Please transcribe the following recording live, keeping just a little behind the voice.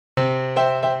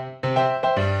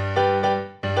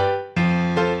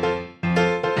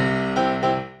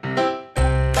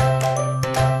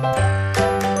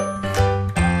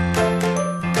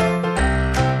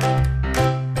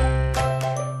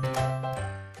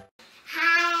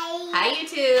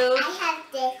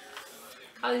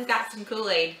Clawdeen's got some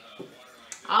Kool-Aid.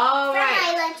 All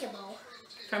right. From my Lunchable.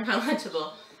 From her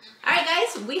Lunchable. Alright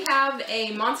guys, we have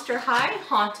a Monster High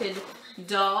haunted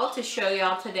doll to show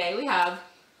y'all today. We have,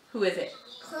 who is it?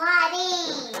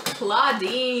 Clawdeen.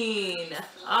 Clawdeen.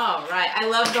 Alright, I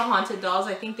love the haunted dolls.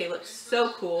 I think they look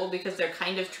so cool because they're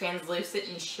kind of translucent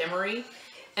and shimmery.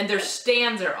 And their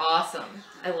stands are awesome.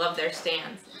 I love their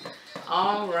stands.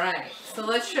 Alright, so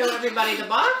let's show everybody the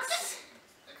box.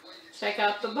 Check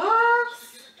out the box.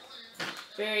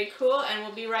 Very cool, and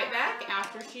we'll be right back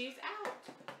after she's out.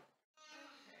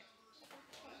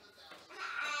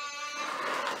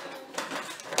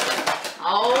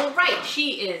 Alright,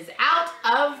 she is out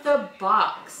of the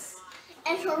box.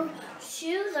 And her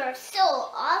shoes are so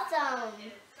awesome.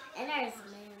 And there's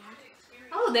moon.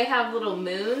 Oh, they have little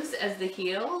moons as the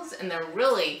heels, and they're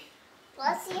really...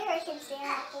 Let's see her can stand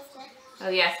up this way. Oh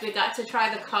yes, we got to try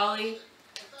the collie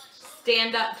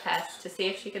stand-up test to see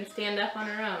if she can stand up on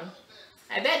her own.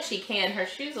 I bet she can. Her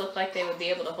shoes look like they would be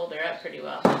able to hold her up pretty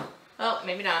well. Oh,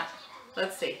 maybe not.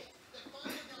 Let's see.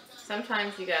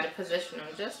 Sometimes you gotta position them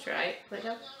just right.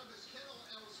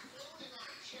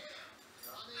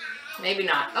 Maybe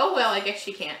not. Oh well, I guess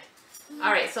she can't.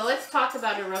 Alright, so let's talk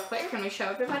about her real quick. Can we show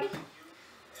everybody?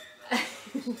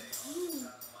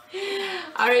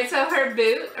 Alright, so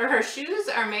her shoes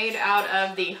are made out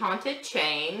of the haunted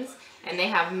chains, and they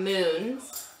have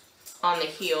moons on the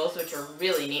heels, which are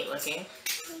really neat looking.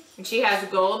 And she has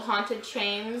gold haunted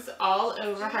chains all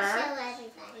over her.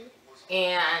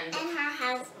 And her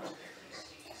has...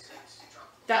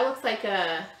 That looks like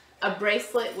a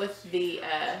bracelet with the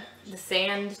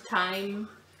sand time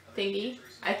thingy.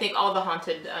 I think all the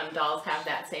haunted dolls have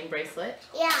that same bracelet.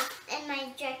 Yeah,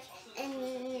 and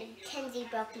Kenzie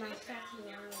broke my tracking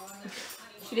arm.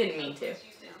 She didn't mean to.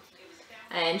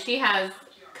 And she has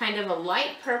kind of a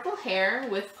light purple hair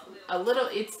with a little,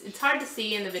 it's hard to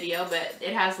see in the video, but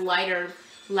it has lighter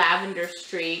lavender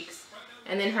streaks.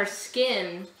 And then her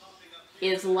skin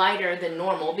is lighter than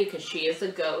normal because she is a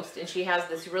ghost, and she has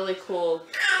this really cool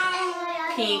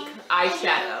pink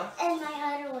eyeshadow. And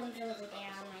my other one's over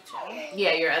there on my chair.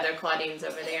 Yeah, your other Clawdeen's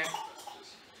over there.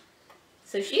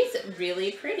 So she's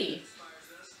really pretty.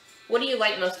 What do you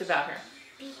like most about her?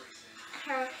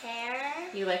 Her hair.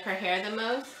 You like her hair the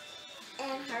most?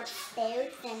 And her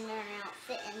boots and her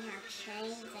outfit and her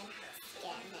chains and her skin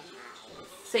and her eyes.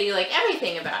 So you like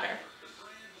everything about her?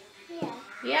 Yeah.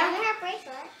 Yeah? And her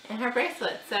bracelet. And her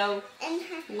bracelet. So And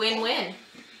her win-win.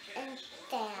 And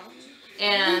Dan.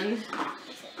 And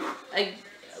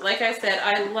like I said,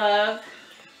 I love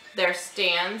their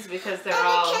stands because they're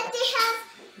all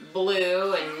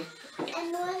blue and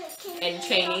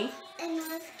chainy.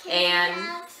 And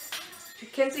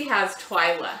Kenzie has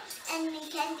Twyla. And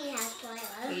Mackenzie has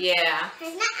Twyla. Yeah.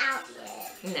 Her's not out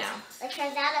yet. No. Like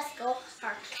her's out of school,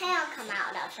 her tail come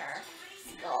out of her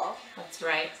skull. That's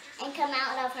right. And come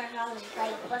out of her home and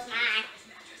play with mine.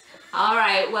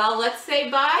 Alright, well, let's say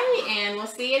bye, and we'll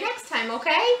see you next time,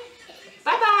 okay?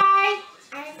 Bye-bye.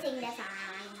 I don't think that's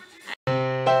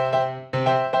on.